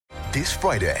This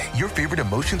Friday, your favorite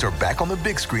emotions are back on the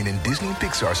big screen in Disney and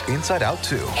Pixar's Inside Out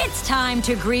 2. It's time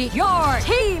to greet your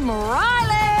Team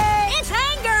Riley. It's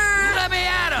anger. Let me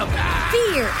at him.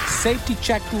 Fear. Safety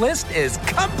checklist is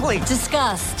complete.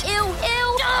 Disgust. Ew.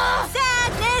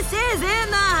 Sadness is in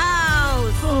the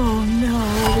house. Oh, no.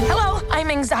 Hello, I'm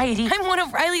anxiety. I'm one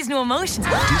of Riley's new emotions.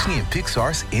 Disney and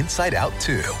Pixar's Inside Out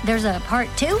 2. There's a part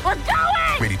 2? We're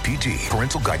going! Rated PG.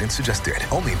 Parental guidance suggested.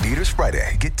 Only in theaters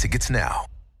Friday. Get tickets now.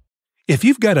 If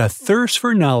you've got a thirst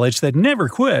for knowledge that never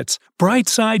quits,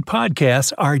 Brightside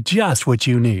Podcasts are just what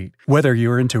you need. Whether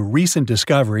you're into recent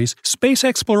discoveries, space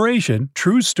exploration,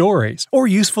 true stories, or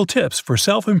useful tips for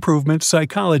self-improvement,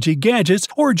 psychology, gadgets,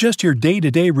 or just your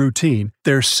day-to-day routine,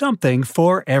 there's something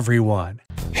for everyone.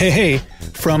 Hey,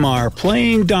 from our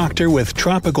Playing Doctor with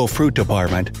Tropical Fruit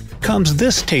department comes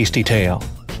this tasty tale.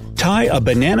 Tie a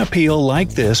banana peel like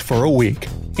this for a week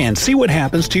and see what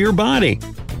happens to your body.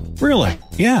 Really?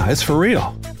 Yeah, it's for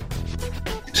real.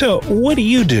 So, what do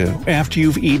you do after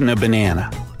you've eaten a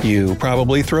banana? You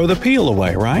probably throw the peel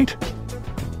away, right?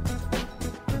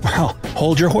 Well,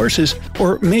 hold your horses,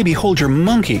 or maybe hold your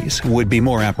monkeys would be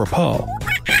more apropos.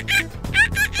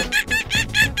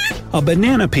 A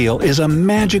banana peel is a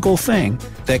magical thing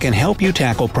that can help you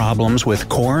tackle problems with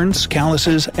corns,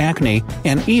 calluses, acne,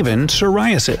 and even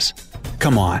psoriasis.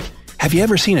 Come on, have you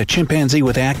ever seen a chimpanzee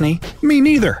with acne? Me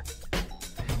neither!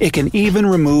 It can even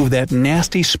remove that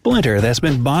nasty splinter that's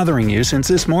been bothering you since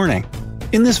this morning.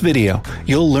 In this video,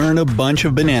 you'll learn a bunch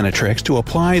of banana tricks to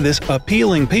apply this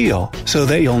appealing peel so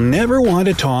that you'll never want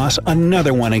to toss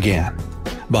another one again.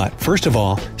 But first of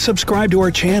all, subscribe to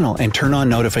our channel and turn on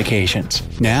notifications.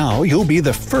 Now you'll be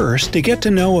the first to get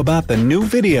to know about the new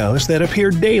videos that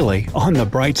appear daily on the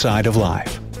bright side of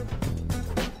life.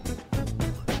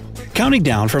 Counting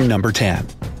down from number 10.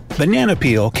 Banana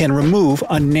peel can remove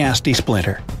a nasty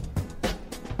splinter.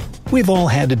 We've all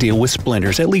had to deal with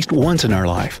splinters at least once in our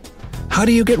life. How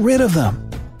do you get rid of them?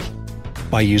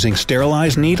 By using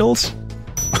sterilized needles?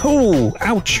 Oh,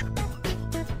 ouch!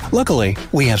 Luckily,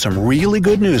 we have some really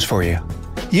good news for you.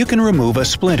 You can remove a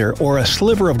splinter or a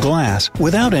sliver of glass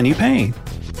without any pain.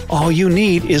 All you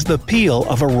need is the peel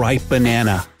of a ripe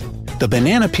banana. The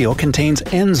banana peel contains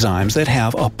enzymes that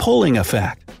have a pulling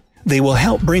effect. They will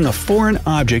help bring a foreign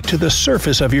object to the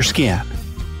surface of your skin.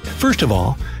 First of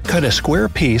all, cut a square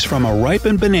piece from a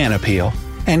ripened banana peel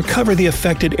and cover the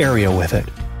affected area with it.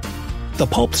 The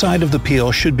pulp side of the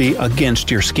peel should be against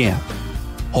your skin.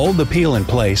 Hold the peel in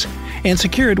place and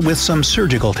secure it with some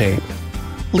surgical tape.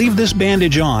 Leave this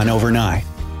bandage on overnight.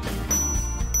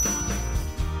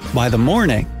 By the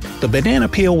morning, the banana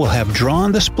peel will have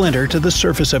drawn the splinter to the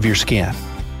surface of your skin.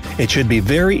 It should be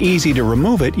very easy to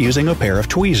remove it using a pair of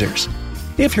tweezers.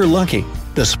 If you're lucky,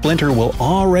 the splinter will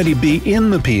already be in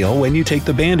the peel when you take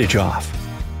the bandage off.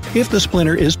 If the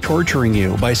splinter is torturing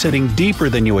you by sitting deeper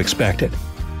than you expected,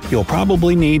 you'll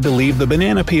probably need to leave the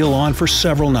banana peel on for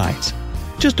several nights.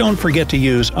 Just don't forget to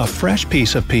use a fresh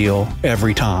piece of peel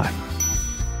every time.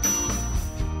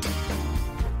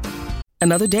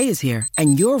 Another day is here,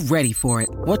 and you're ready for it.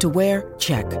 What to wear?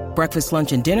 Check. Breakfast,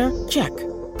 lunch, and dinner? Check.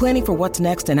 Planning for what's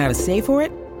next and how to save for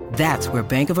it? That's where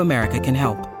Bank of America can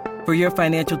help. For your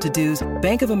financial to-dos,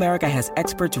 Bank of America has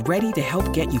experts ready to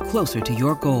help get you closer to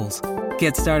your goals.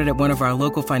 Get started at one of our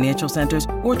local financial centers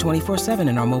or 24/7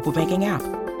 in our mobile banking app.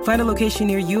 Find a location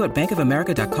near you at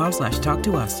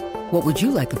bankofamerica.com/talktous. What would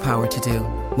you like the power to do?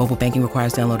 Mobile banking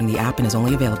requires downloading the app and is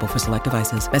only available for select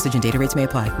devices. Message and data rates may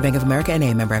apply. Bank of America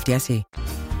NA, member FDIC.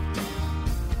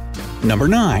 Number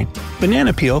 9.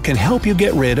 Banana peel can help you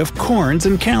get rid of corns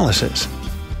and calluses.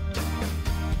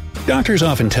 Doctors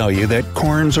often tell you that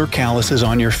corns or calluses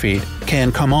on your feet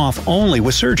can come off only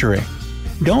with surgery.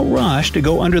 Don't rush to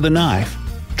go under the knife.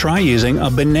 Try using a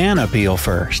banana peel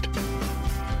first.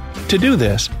 To do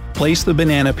this, place the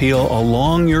banana peel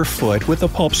along your foot with the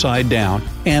pulp side down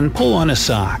and pull on a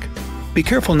sock. Be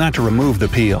careful not to remove the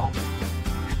peel.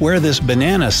 Wear this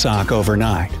banana sock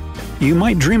overnight. You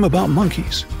might dream about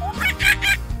monkeys.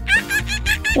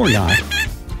 Or not.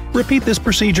 Repeat this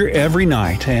procedure every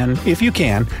night, and if you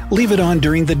can, leave it on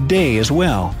during the day as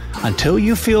well, until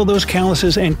you feel those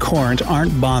calluses and corns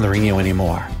aren't bothering you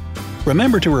anymore.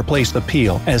 Remember to replace the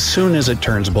peel as soon as it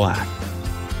turns black.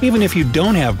 Even if you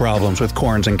don't have problems with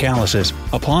corns and calluses,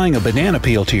 applying a banana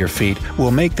peel to your feet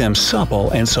will make them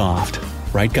supple and soft.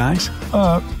 Right, guys?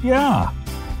 Yeah.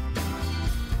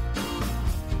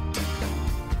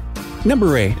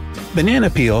 Number 8. Banana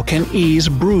peel can ease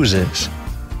bruises.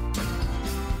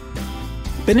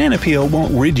 Banana peel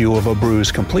won't rid you of a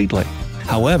bruise completely.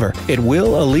 However, it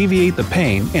will alleviate the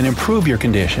pain and improve your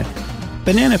condition.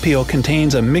 Banana peel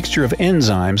contains a mixture of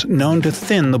enzymes known to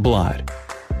thin the blood.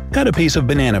 Cut a piece of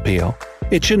banana peel.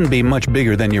 It shouldn't be much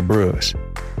bigger than your bruise.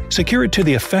 Secure it to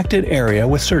the affected area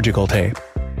with surgical tape.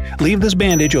 Leave this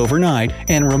bandage overnight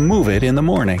and remove it in the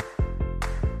morning.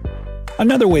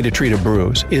 Another way to treat a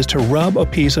bruise is to rub a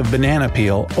piece of banana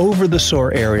peel over the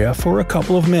sore area for a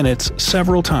couple of minutes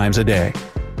several times a day.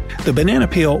 The banana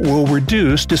peel will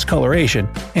reduce discoloration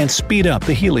and speed up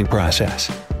the healing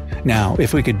process. Now,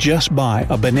 if we could just buy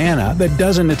a banana that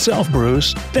doesn't itself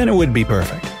bruise, then it would be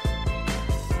perfect.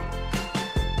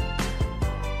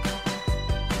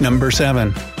 Number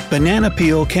 7. Banana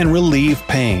peel can relieve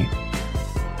pain.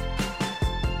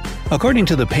 According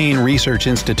to the Pain Research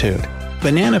Institute,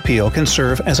 banana peel can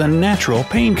serve as a natural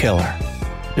painkiller.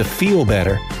 To feel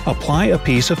better, apply a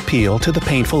piece of peel to the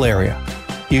painful area.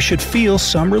 You should feel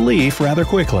some relief rather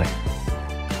quickly.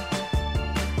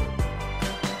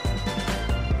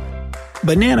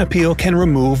 Banana peel can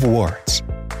remove warts.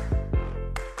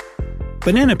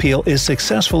 Banana peel is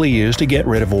successfully used to get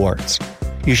rid of warts.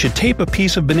 You should tape a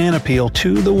piece of banana peel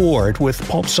to the wart with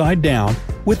pulp side down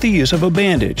with the use of a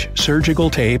bandage,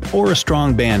 surgical tape, or a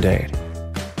strong band-aid.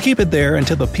 Keep it there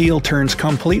until the peel turns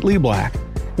completely black,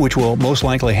 which will most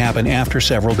likely happen after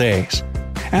several days.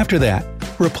 After that,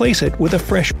 replace it with a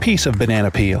fresh piece of banana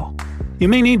peel. You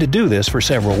may need to do this for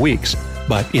several weeks,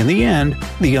 but in the end,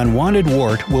 the unwanted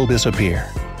wart will disappear.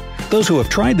 Those who have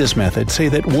tried this method say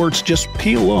that warts just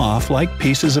peel off like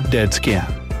pieces of dead skin.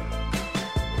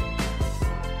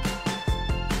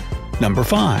 Number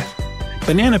 5.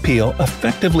 Banana peel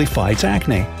effectively fights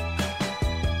acne.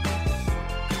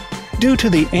 Due to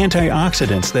the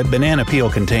antioxidants that banana peel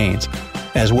contains,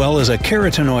 as well as a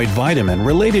carotenoid vitamin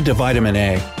related to vitamin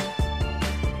A,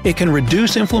 it can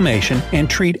reduce inflammation and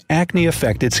treat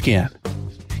acne-affected skin.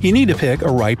 You need to pick a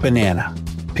ripe banana.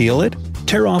 Peel it,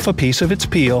 tear off a piece of its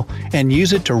peel, and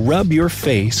use it to rub your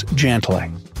face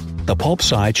gently. The pulp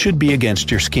side should be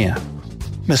against your skin.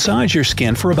 Massage your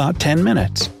skin for about 10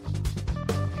 minutes.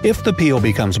 If the peel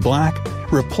becomes black,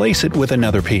 replace it with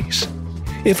another piece.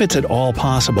 If it's at all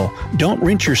possible, don't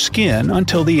rinse your skin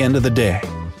until the end of the day.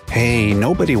 Hey,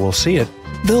 nobody will see it.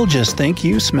 They'll just think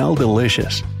you smell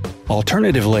delicious.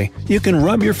 Alternatively, you can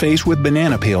rub your face with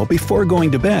banana peel before going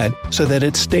to bed so that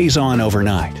it stays on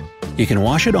overnight. You can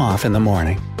wash it off in the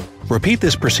morning. Repeat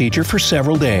this procedure for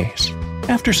several days.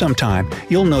 After some time,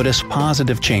 you'll notice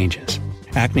positive changes.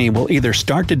 Acne will either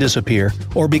start to disappear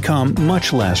or become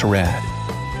much less red.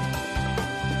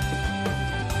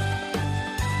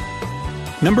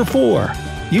 Number 4.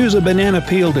 Use a banana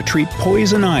peel to treat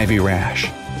poison ivy rash.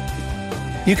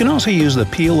 You can also use the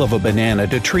peel of a banana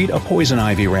to treat a poison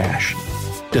ivy rash.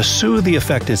 To soothe the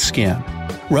affected skin,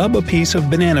 rub a piece of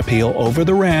banana peel over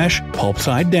the rash, pulp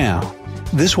side down.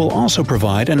 This will also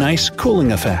provide a nice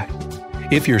cooling effect.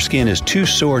 If your skin is too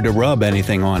sore to rub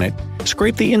anything on it,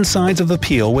 scrape the insides of the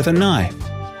peel with a knife.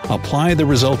 Apply the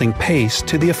resulting paste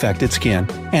to the affected skin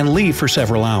and leave for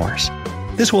several hours.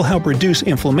 This will help reduce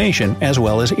inflammation as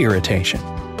well as irritation.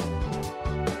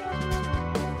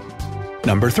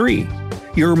 Number 3.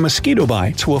 Your mosquito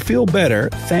bites will feel better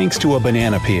thanks to a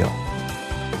banana peel.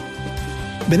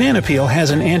 Banana peel has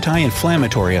an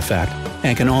anti-inflammatory effect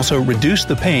and can also reduce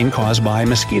the pain caused by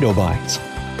mosquito bites.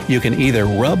 You can either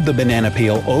rub the banana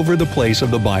peel over the place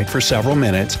of the bite for several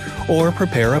minutes or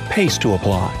prepare a paste to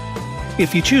apply.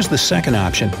 If you choose the second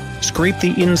option, scrape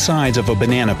the insides of a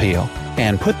banana peel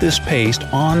and put this paste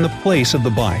on the place of the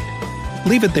bite.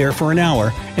 Leave it there for an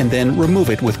hour and then remove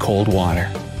it with cold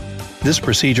water. This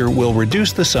procedure will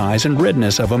reduce the size and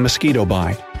redness of a mosquito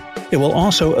bite. It will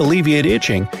also alleviate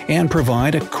itching and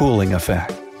provide a cooling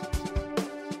effect.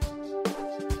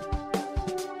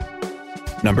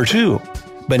 Number 2.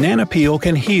 Banana peel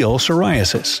can heal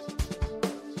psoriasis.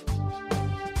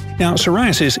 Now,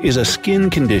 psoriasis is a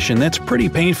skin condition that's pretty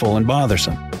painful and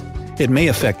bothersome. It may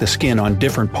affect the skin on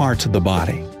different parts of the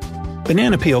body.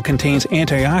 Banana peel contains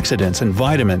antioxidants and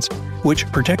vitamins,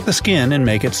 which protect the skin and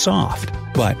make it soft.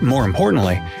 But more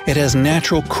importantly, it has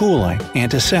natural cooling,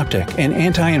 antiseptic, and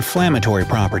anti-inflammatory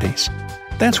properties.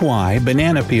 That's why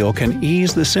banana peel can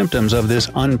ease the symptoms of this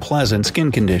unpleasant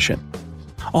skin condition.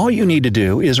 All you need to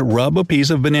do is rub a piece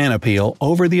of banana peel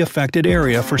over the affected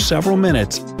area for several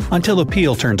minutes until the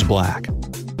peel turns black.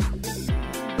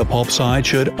 The pulp side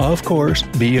should, of course,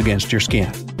 be against your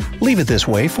skin. Leave it this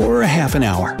way for a half an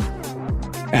hour.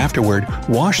 Afterward,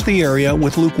 wash the area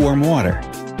with lukewarm water.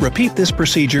 Repeat this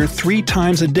procedure 3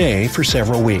 times a day for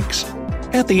several weeks.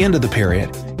 At the end of the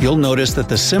period, you'll notice that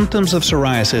the symptoms of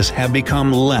psoriasis have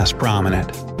become less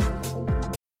prominent.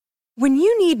 When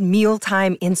you need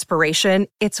mealtime inspiration,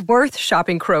 it's worth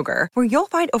shopping Kroger, where you'll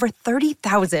find over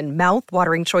 30,000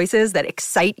 mouth-watering choices that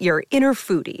excite your inner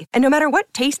foodie. And no matter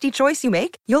what tasty choice you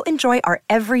make, you'll enjoy our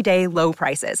everyday low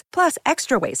prices, plus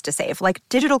extra ways to save, like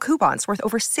digital coupons worth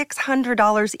over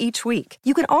 $600 each week.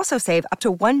 You can also save up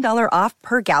to $1 off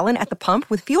per gallon at the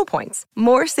pump with fuel points.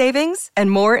 More savings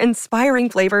and more inspiring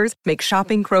flavors make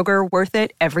shopping Kroger worth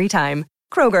it every time.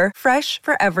 Kroger, fresh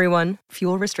for everyone.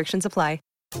 Fuel restrictions apply.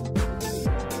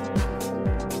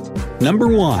 Number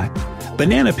 1.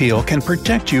 Banana peel can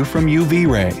protect you from UV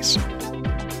rays.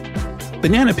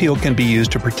 Banana peel can be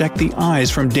used to protect the eyes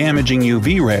from damaging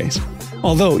UV rays,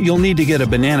 although you'll need to get a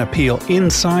banana peel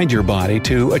inside your body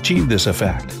to achieve this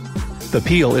effect. The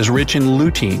peel is rich in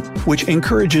lutein, which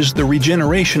encourages the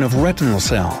regeneration of retinal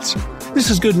cells. This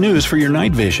is good news for your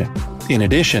night vision. In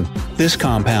addition, this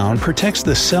compound protects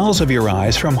the cells of your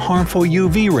eyes from harmful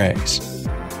UV rays.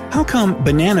 How come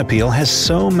banana peel has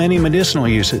so many medicinal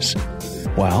uses?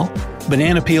 Well,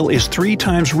 banana peel is 3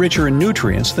 times richer in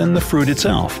nutrients than the fruit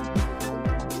itself.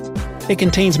 It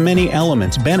contains many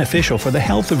elements beneficial for the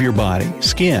health of your body,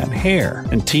 skin, hair,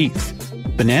 and teeth.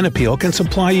 Banana peel can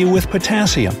supply you with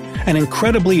potassium, an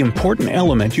incredibly important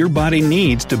element your body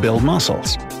needs to build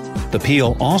muscles. The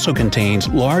peel also contains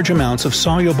large amounts of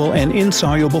soluble and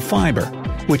insoluble fiber,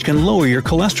 which can lower your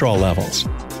cholesterol levels.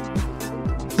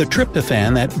 The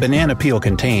tryptophan that banana peel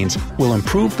contains will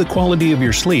improve the quality of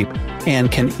your sleep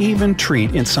and can even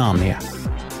treat insomnia.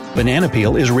 Banana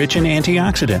peel is rich in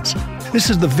antioxidants. This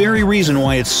is the very reason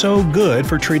why it's so good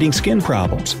for treating skin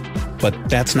problems. But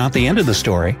that's not the end of the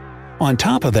story. On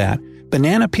top of that,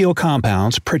 banana peel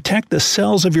compounds protect the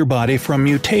cells of your body from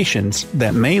mutations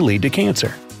that may lead to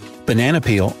cancer. Banana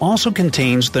peel also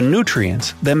contains the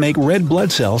nutrients that make red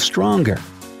blood cells stronger.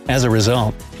 As a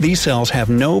result, these cells have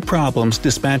no problems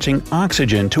dispatching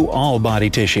oxygen to all body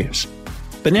tissues.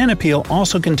 Banana peel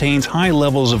also contains high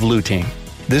levels of lutein.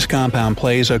 This compound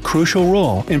plays a crucial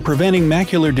role in preventing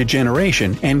macular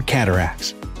degeneration and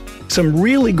cataracts. Some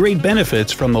really great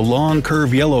benefits from the long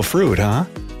curved yellow fruit, huh?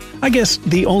 I guess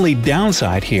the only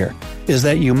downside here is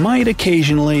that you might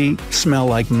occasionally smell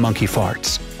like monkey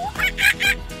farts.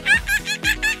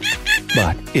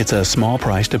 But it's a small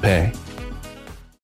price to pay.